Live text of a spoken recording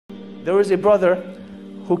there was a brother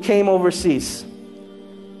who came overseas.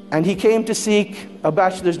 And he came to seek a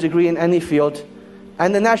bachelor's degree in any field.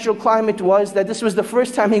 And the natural climate was that this was the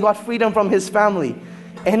first time he got freedom from his family.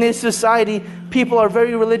 In his society, people are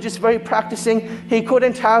very religious, very practicing. He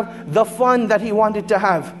couldn't have the fun that he wanted to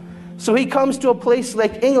have. So he comes to a place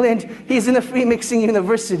like England. He's in a free mixing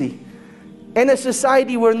university. In a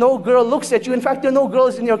society where no girl looks at you. In fact, there are no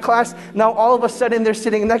girls in your class. Now all of a sudden they're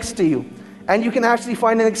sitting next to you. And you can actually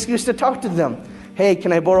find an excuse to talk to them. Hey,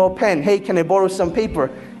 can I borrow a pen? Hey, can I borrow some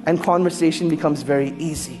paper? And conversation becomes very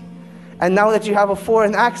easy. And now that you have a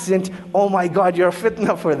foreign accent, oh my God, you're a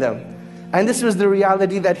fitna for them. And this was the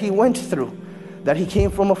reality that he went through. That he came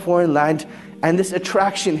from a foreign land, and this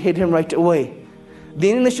attraction hit him right away.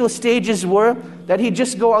 The initial stages were that he'd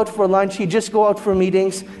just go out for lunch, he'd just go out for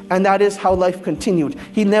meetings, and that is how life continued.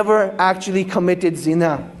 He never actually committed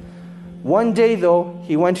zina. One day though,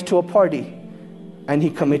 he went to a party, and he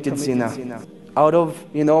committed zina. Out of,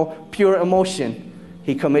 pure emotion.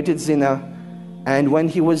 He committed zina, and when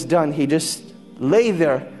he was done, he just lay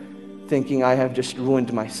there thinking, I have just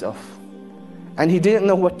ruined myself. And he didn't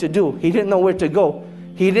know what to do. He didn't know where to go.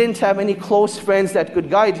 He didn't have any close friends that could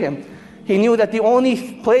guide him. He knew that the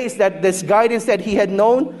only place that this guidance that he had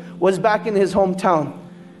known was back in his hometown.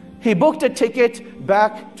 He booked a ticket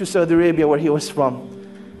back to Saudi Arabia where he was from.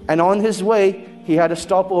 And on his way, he had a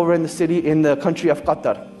stopover in the country of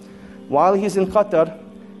Qatar. While he's in Qatar,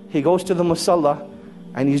 he goes to the musalla,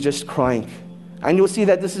 and he's just crying. And you'll see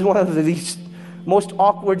that this is one of the most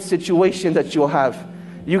awkward situations that you'll have.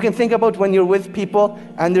 You can think about when you're with people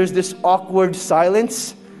and there's this awkward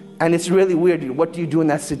silence, and it's really weird. What do you do in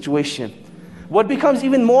that situation? What becomes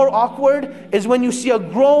even more awkward is when you see a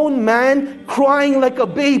grown man crying like a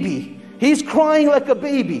baby. He's crying like a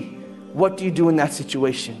baby. What do you do in that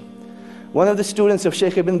situation? One of the students of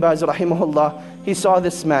Shaykh ibn Baz, rahimahullah, he saw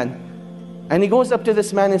this man. And he goes up to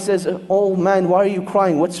this man and says, oh man, why are you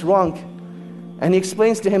crying? What's wrong? And he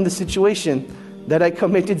explains to him the situation, that I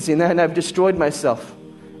committed zina and I've destroyed myself.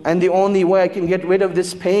 And the only way I can get rid of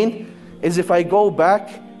this pain is if I go back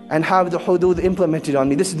and have the hudud implemented on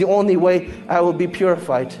me. This is the only way I will be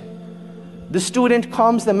purified. The student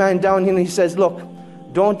calms the man down and he says, look,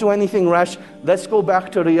 don't do anything rash. Let's go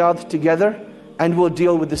back to Riyadh together and we'll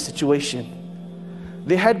deal with the situation.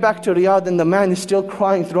 They head back to Riyadh and the man is still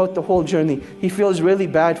crying throughout the whole journey. He feels really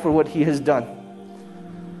bad for what he has done.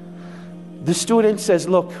 The student says,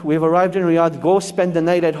 look, we've arrived in Riyadh. Go spend the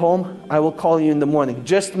night at home. I will call you in the morning.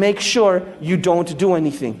 Just make sure you don't do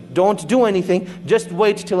anything. Don't do anything. Just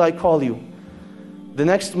wait till I call you. The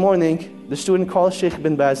next morning, the student calls Shaykh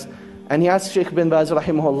bin Baz and he asks Shaykh bin Baz,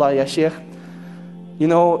 rahimahullah, ya Shaykh,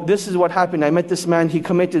 this is what happened. I met this man, he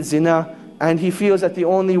committed zina, and he feels that the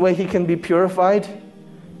only way he can be purified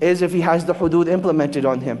is if he has the hudud implemented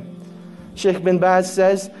on him. Shaykh bin Baz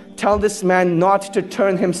says, tell this man not to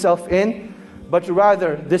turn himself in, but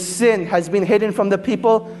rather the sin has been hidden from the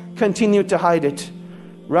people, continue to hide it.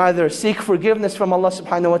 Rather seek forgiveness from Allah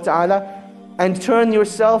subhanahu wa ta'ala and turn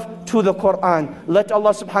yourself to the Quran. Let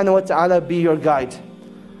Allah subhanahu wa ta'ala be your guide.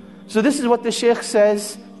 So this is what the Shaykh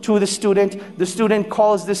says to the student. The student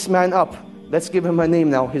calls this man up. Let's give him a name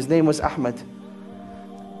now. His name was Ahmed.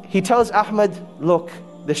 He tells Ahmed, look,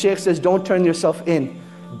 the Shaykh says, don't turn yourself in.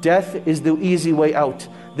 Death is the easy way out.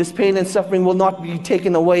 This pain and suffering will not be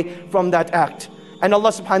taken away from that act. And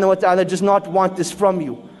Allah subhanahu wa ta'ala does not want this from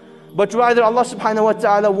you. But rather Allah subhanahu wa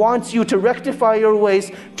ta'ala wants you to rectify your ways,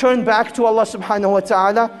 turn back to Allah subhanahu wa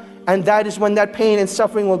ta'ala, and that is when that pain and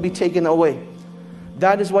suffering will be taken away.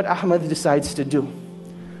 That is what Ahmed decides to do.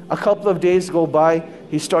 A couple of days go by,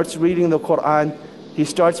 he starts reading the Quran, he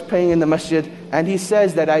starts praying in the masjid, and he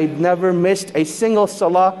says that I never missed a single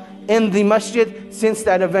salah in the masjid since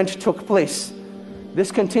that event took place. This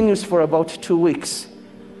continues for about 2 weeks.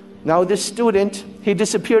 Now this student, he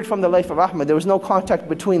disappeared from the life of Ahmed. There was no contact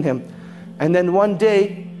between him. And then one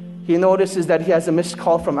day, he notices that he has a missed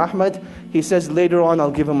call from Ahmed. He says, later on,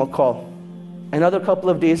 I'll give him a call. Another couple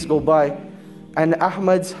of days go by, and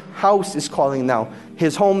Ahmed's house is calling now.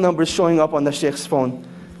 His home number is showing up on the Shaykh's phone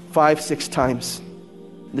 5-6 times.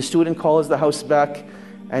 The student calls the house back,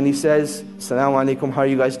 and he says, Assalamu alaikum, how are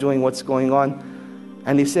you guys doing? What's going on?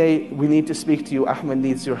 And they say, we need to speak to you. Ahmed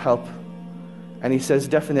needs your help. And he says,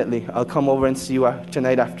 definitely, I'll come over and see you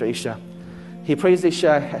tonight after Isha. He prays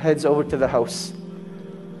Isha, heads over to the house.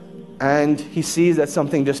 And he sees that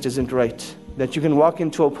something just isn't right. That you can walk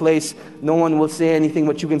into a place, no one will say anything,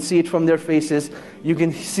 but you can see it from their faces. You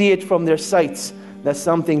can see it from their sights, that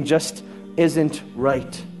something just isn't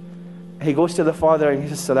right. He goes to the father and he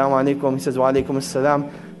says, Assalamu alaikum. He says, Wa alaikum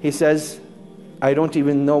assalam. He says, I don't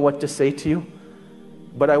even know what to say to you.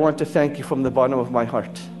 but I want to thank you from the bottom of my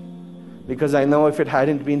heart. Because I know if it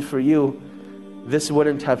hadn't been for you, this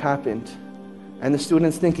wouldn't have happened. And the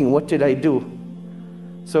student's thinking, what did I do?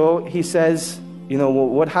 So he says, well,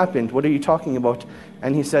 what happened? What are you talking about?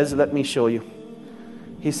 And he says, let me show you.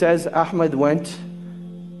 He says, Ahmed went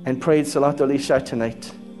and prayed Salatul Isha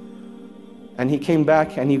tonight. And he came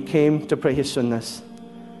back and he came to pray his sunnahs.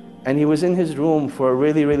 And he was in his room for a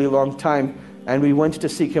really, really long time. And we went to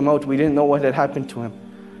seek him out. We didn't know what had happened to him.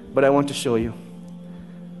 But I want to show you.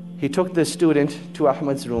 He took the student to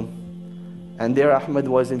Ahmed's room. And there Ahmed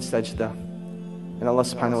was in sajda. And Allah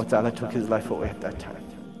subhanahu wa ta'ala took his life away at that time.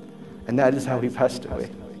 And that is how he passed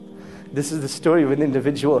away. This is the story of an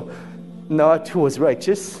individual not who was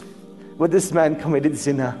righteous, but this man committed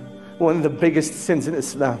zina, one of the biggest sins in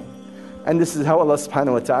Islam. And this is how Allah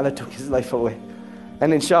subhanahu wa ta'ala took his life away.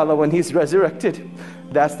 And inshallah, when he's resurrected,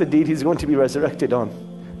 that's the deed he's going to be resurrected on,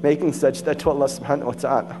 making sajda to Allah subhanahu wa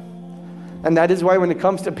ta'ala. And that is why when it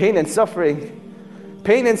comes to pain and suffering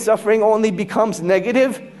only becomes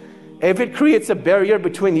negative if it creates a barrier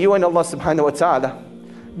between you and Allah subhanahu wa ta'ala.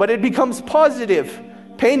 But it becomes positive.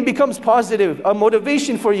 Pain becomes positive, a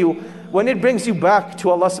motivation for you when it brings you back to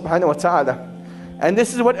Allah subhanahu wa ta'ala. And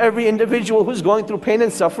this is what every individual who's going through pain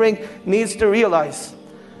and suffering needs to realize.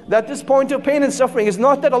 That this point of pain and suffering is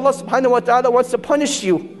not that Allah subhanahu wa ta'ala wants to punish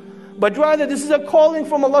you, but rather this is a calling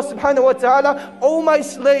from Allah subhanahu wa ta'ala. Oh my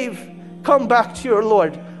slave, come back to your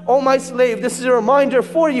Lord. Oh my slave, this is a reminder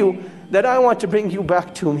for you that I want to bring you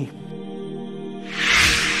back to me.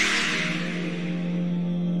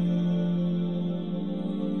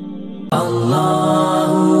 Allah